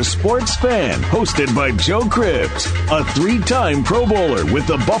forum for the sports fan, hosted by Joe Cribbs, a 3-time Pro Bowler with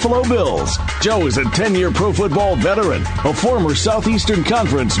the Buffalo Bills. Joe is a 10-year pro football veteran, a former Southeastern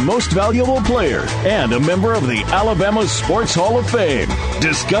Conference Most Valuable Player, and a member of the Alabama Sports Hall of Fame.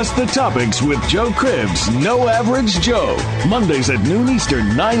 Discuss the topics with Joe Cribbs, No Average Joe, Mondays at noon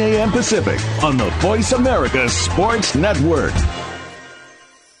Eastern, 9 a.m. Pacific, on the Voice America Sports Network.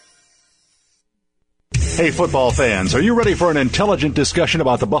 Hey, football fans, are you ready for an intelligent discussion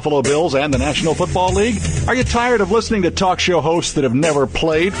about the Buffalo Bills and the National Football League? Are you tired of listening to talk show hosts that have never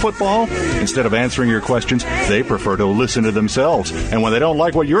played football? Instead of answering your questions, they prefer to listen to themselves. And when they don't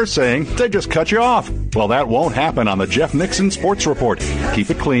like what you're saying, they just cut you off. Well, that won't happen on the Jeff Nixon Sports Report. Keep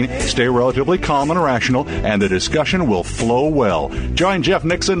it clean, stay relatively calm and rational, and the discussion will flow well. Join Jeff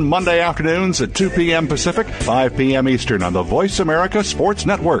Nixon Monday afternoons at 2 p.m. Pacific, 5 p.m. Eastern on the Voice America Sports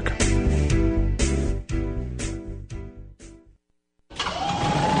Network.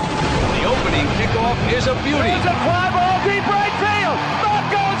 Is a beauty. There's a fly ball deep right field. Back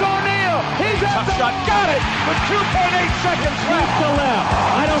goes O'Neal. He's at the shot. Got it with 2.8 seconds left to left.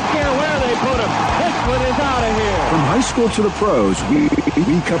 I don't care where they put him. This one is out of here. From high school to the pros,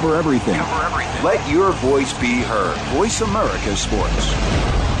 we cover everything. Let your voice be heard. Voice America Sports.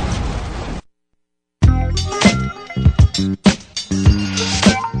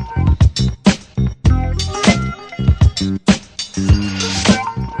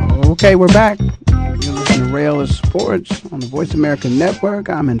 Okay, we're back. You're listening to Rail is Sports on the Voice America Network.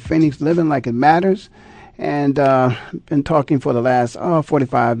 I'm in Phoenix, living like it matters, and been talking for the last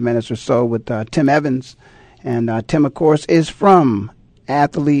 45 minutes or so with Tim Evans. And Tim, of course, is from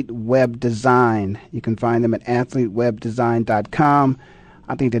Athlete Web Design. You can find them at athletewebdesign.com.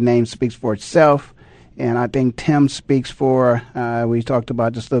 I think the name speaks for itself. And I think Tim speaks for, we talked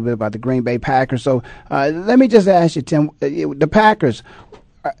about just a little bit about the Green Bay Packers. So let me just ask you, Tim, the Packers,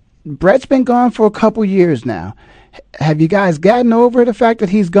 Brett's been gone for a couple years now. Have you guys gotten over the fact that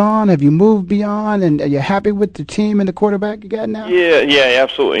he's gone? Have you moved beyond? And are you happy with the team and the quarterback you got now? Yeah,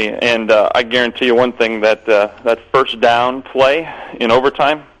 absolutely. And I guarantee you one thing, that that first down play in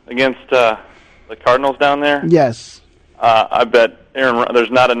overtime against the Cardinals down there. Yes. I bet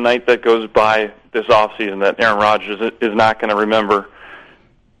there's not a night that goes by this offseason that Aaron Rodgers is not going to remember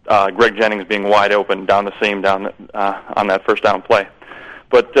Greg Jennings being wide open down the seam on that first down play.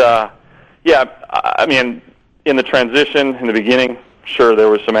 But, I mean, in the transition, in the beginning, sure, there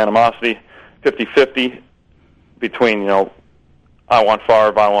was some animosity, 50-50 between, I want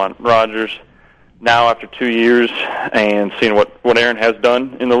Favre, I want Rodgers. Now, after 2 years and seeing what Aaron has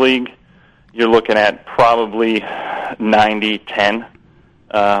done in the league, you're looking at probably 90-10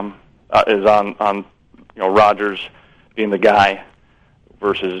 is on Rodgers being the guy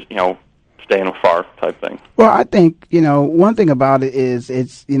versus, staying with Favre type thing. Well, I think, one thing about it is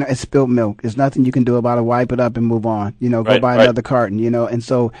it's spilled milk. There's nothing you can do about it. Wipe it up and move on. Go buy another carton, And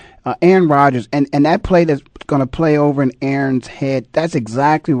so Aaron Rodgers, and that play that's going to play over in Aaron's head, that's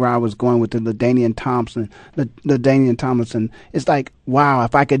exactly where I was going with the LaDainian Tomlinson. It's like, wow,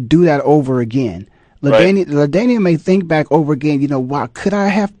 if I could do that over again. LaDainian may think back over again, wow, could I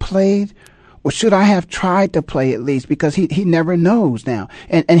have played? Or should I have tried to play at least? Because he never knows now.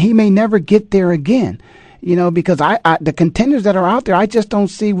 And he may never get there again. Because the contenders that are out there, I just don't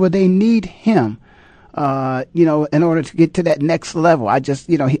see where they need him, in order to get to that next level. I just,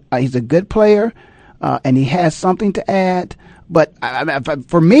 he's a good player, and he has something to add. But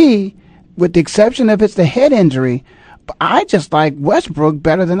for me, with the exception of it's the head injury, I just like Westbrook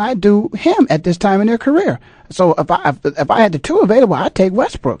better than I do him at this time in their career. So if I had the two available, I'd take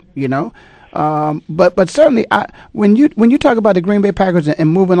Westbrook, But certainly, when you talk about the Green Bay Packers and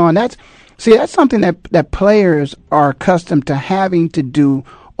moving on, that's something that players are accustomed to having to do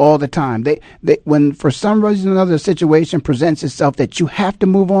all the time. They when for some reason or another a situation presents itself that you have to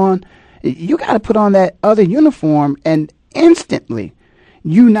move on, you got to put on that other uniform, and instantly,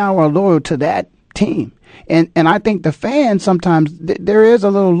 you now are loyal to that team. And I think the fans sometimes there is a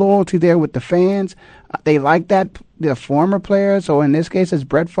little loyalty there with the fans. They like that, the former players. So in this case, it's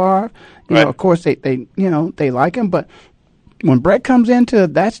Brett Favre. Of course they like him. But when Brett comes into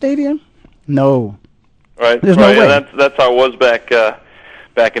that stadium, no. Right. There's no way. Yeah, that's how it was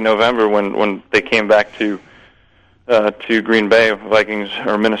back in November when they came back to Green Bay, Vikings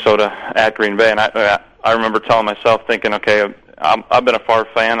or Minnesota at Green Bay, and I remember telling myself, thinking, okay, I've been a Favre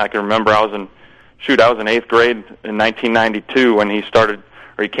fan. I can remember I was in I was in 8th grade in 1992 when he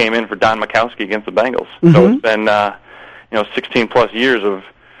came in for Don Makowski against the Bengals. Mm-hmm. So it's been 16 plus years of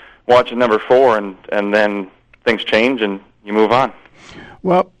watching number 4, and then things change and you move on.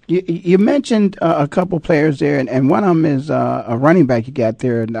 Well, you mentioned a couple players there, and one of them is a running back you got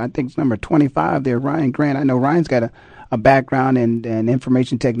there, and I think it's number 25 there, Ryan Grant. I know Ryan's got a background in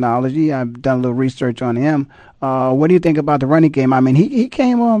information technology. I've done a little research on him. What do you think about the running game? I mean, he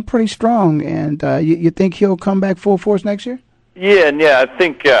came on pretty strong, and you think he'll come back full force next year? Yeah. I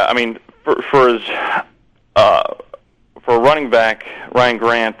think for a running back, Ryan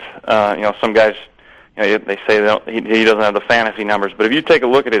Grant, some guys, they say he doesn't have the fantasy numbers, but if you take a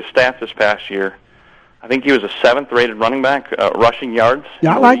look at his stats this past year, I think he was a 7th rated running back, rushing yards.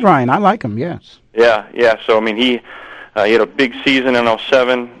 Yeah, I like Ryan. I like him. Yes. Yeah. So I mean, he had a big season in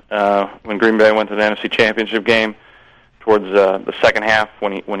 2007 when Green Bay went to the NFC Championship game. Towards the second half,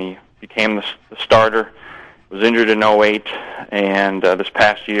 when he became the starter, was injured in 2008, and this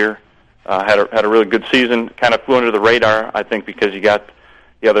past year had a really good season. Kind of flew under the radar, I think, because you got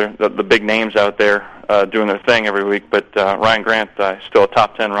the big names out there doing their thing every week. But Ryan Grant still a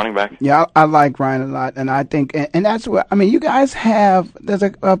top 10 running back. Yeah, I like Ryan a lot, and I think, and that's what I mean. You guys there's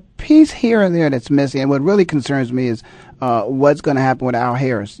a piece here and there that's missing, and what really concerns me is what's going to happen with Al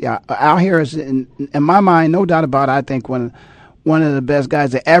Harris. Yeah, Al Harris, in my mind, no doubt about it, I think one of the best guys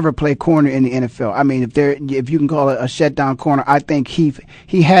to ever play corner in the NFL. I mean, if you can call it a shutdown corner, I think he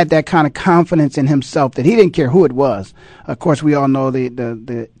had that kind of confidence in himself that he didn't care who it was. Of course, we all know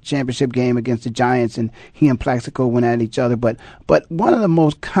the championship game against the Giants, and he and Plaxico went at each other. But one of the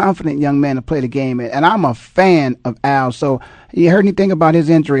most confident young men to play the game, and I'm a fan of Al. So, you heard anything about his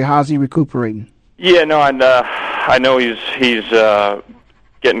injury? How's he recuperating? Yeah, no, I know he's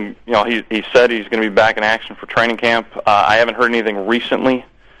getting, he said he's going to be back in action for training camp. I haven't heard anything recently.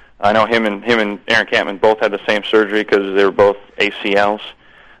 I know him and Aaron Campman both had the same surgery because they were both ACLs.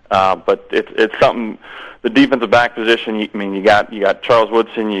 But it's something. The defensive back position. You got Charles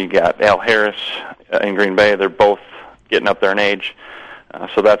Woodson, you got Al Harris in Green Bay. They're both getting up there in age,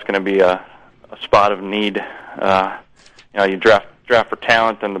 so that's going to be a spot of need. You draft for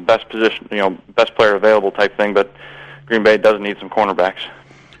talent and the best position, best player available type thing. But Green Bay does need some cornerbacks.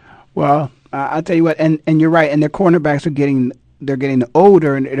 Well, I'll tell you what, and you're right, and their cornerbacks are getting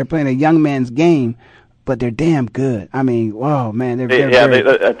older, and they're playing a young man's game, but they're damn good. I mean, wow, man, I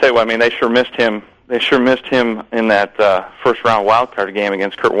tell you what, I mean, they sure missed him. They sure missed him in that first round wild card game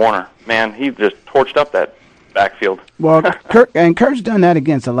against Kurt Warner. Man, he just torched up that backfield. Well, Kurt's done that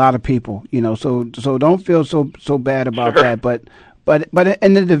against a lot of people, so don't feel so bad about that. But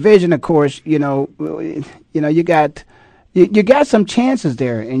in the division, of course, you got. You got some chances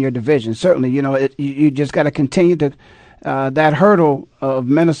there in your division. Certainly, you just got to continue to that hurdle of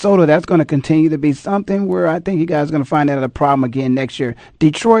Minnesota. That's going to continue to be something where I think you guys are going to find that a problem again next year.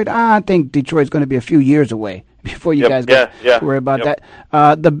 Detroit, I think Detroit's going to be a few years away before you guys get to worry about that.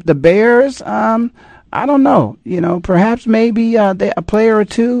 The Bears, I don't know. Perhaps maybe a player or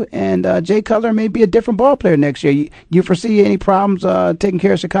two, and Jay Cutler may be a different ball player next year. You foresee any problems taking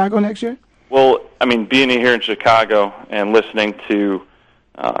care of Chicago next year? Well, I mean, being here in Chicago and listening to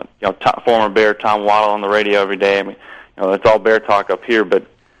former Bear Tom Waddle on the radio every day. I mean, it's all Bear talk up here, but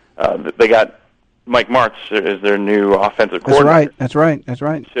they got Mike Martz is their new offensive coordinator. That's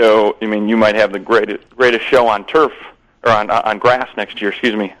right. So, I mean, you might have the greatest show on turf or on grass next year.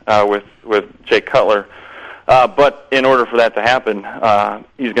 Excuse me, with Jay Cutler. But in order for that to happen,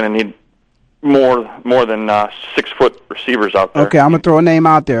 he's going to need more than 6-foot receivers out there. Okay, I'm gonna throw a name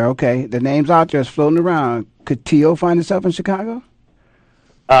out there. Okay, the name's out there, it's floating around. Could T.O. find himself in Chicago?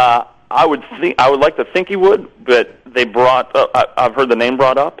 I would like to think he would, but they I've heard the name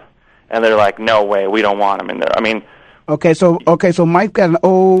brought up, and they're like, no way, we don't want him in there. I mean, okay, so Mike got an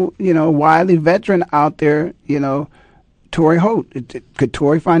old, wily veteran out there, Torrey Holt. Could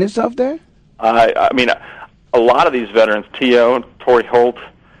Torrey find himself there? I mean, a lot of these veterans, T.O., Torrey Holt.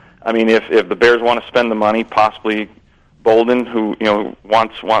 I mean, if the Bears want to spend the money, possibly Bolden, who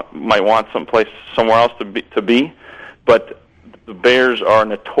might want somewhere else to be, but the Bears are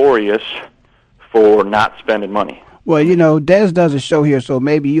notorious for not spending money. Well, Dez does a show here, so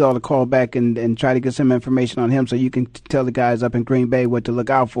maybe you ought to call back and try to get some information on him, so you can tell the guys up in Green Bay what to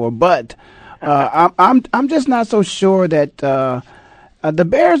look out for. But I'm just not so sure that the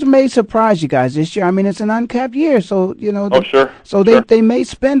Bears may surprise you guys this year. I mean, it's an uncapped year, so sure. So they may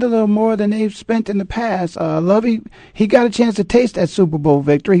spend a little more than they've spent in the past. Lovey, he got a chance to taste that Super Bowl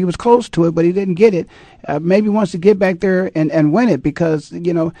victory. He was close to it, but he didn't get it. Maybe wants to get back there and win it because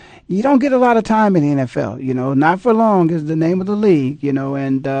you don't get a lot of time in the NFL. Not for long is the name of the league.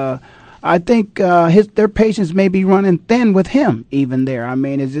 And I think their patience may be running thin with him even there. I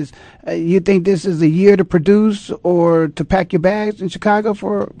mean, is this you think this is a year to produce or to pack your bags in Chicago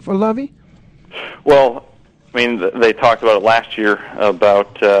for Lovie? Well, I mean, they talked about it last year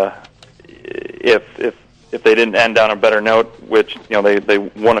about if they didn't end on a better note, which they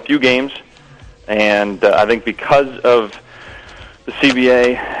won a few games, and I think because of the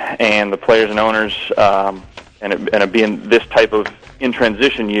CBA and the players and owners, and it being this type of in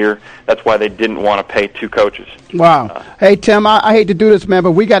transition year, that's why they didn't want to pay two coaches. Wow. Hey, Tim, I hate to do this, man,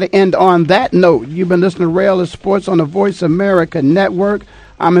 but we got to end on that note. You've been listening to Rail of Sports on the Voice America Network.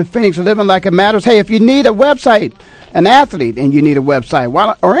 I'm in Phoenix, living like it matters. Hey, if you need a website, an athlete, and you need a website,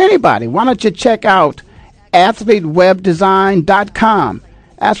 or anybody, why don't you check out athletewebdesign.com.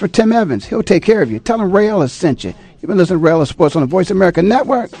 Ask for Tim Evans. He'll take care of you. Tell him Rail has sent you. You've been listening to Rail of Sports on the Voice America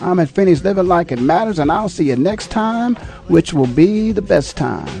Network. I'm in Phoenix, living like it matters, and I'll see you next time, which will be the best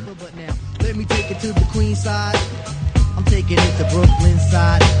time. Let me take it to the Queen side. I'm taking it to Brooklyn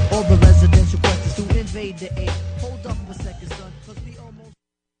side. All the residential questions to invade the air. Hold up a second, son, 'cause we almost...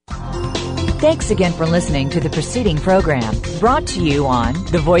 Thanks again for listening to the preceding program, brought to you on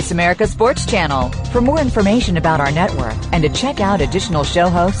the Voice America Sports Channel. For more information about our network and to check out additional show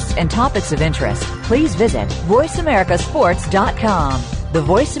hosts and topics of interest, please visit voiceamericasports.com. The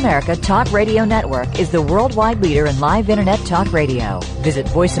Voice America Talk Radio Network is the worldwide leader in live Internet talk radio. Visit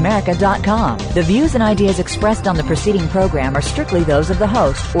voiceamerica.com. The views and ideas expressed on the preceding program are strictly those of the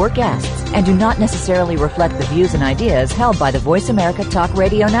host or guests and do not necessarily reflect the views and ideas held by the Voice America Talk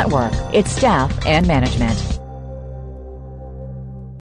Radio Network, its staff, and management.